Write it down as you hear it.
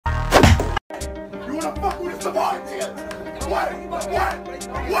wanna fuck with us tomorrow, nigga?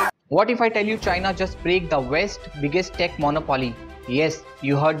 What? What if I tell you China just break the West's biggest tech monopoly? Yes,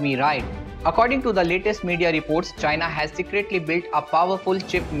 you heard me right. According to the latest media reports, China has secretly built a powerful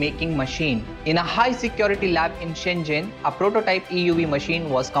chip-making machine. In a high-security lab in Shenzhen, a prototype EUV machine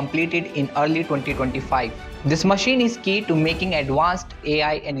was completed in early 2025. This machine is key to making advanced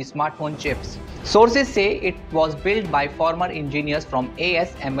AI and smartphone chips. Sources say it was built by former engineers from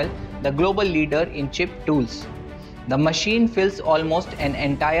ASML, the global leader in chip tools. The machine fills almost an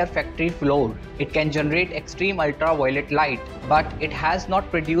entire factory floor. It can generate extreme ultraviolet light, but it has not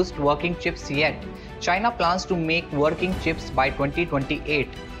produced working chips yet. China plans to make working chips by 2028.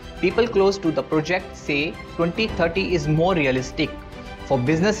 People close to the project say 2030 is more realistic. For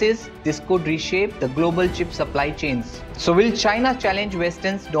businesses, this could reshape the global chip supply chains. So will China challenge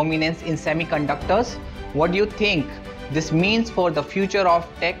Western's dominance in semiconductors? What do you think this means for the future of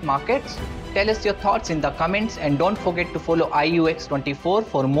tech markets? Tell us your thoughts in the comments and don't forget to follow IUX24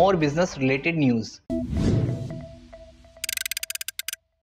 for more business related news.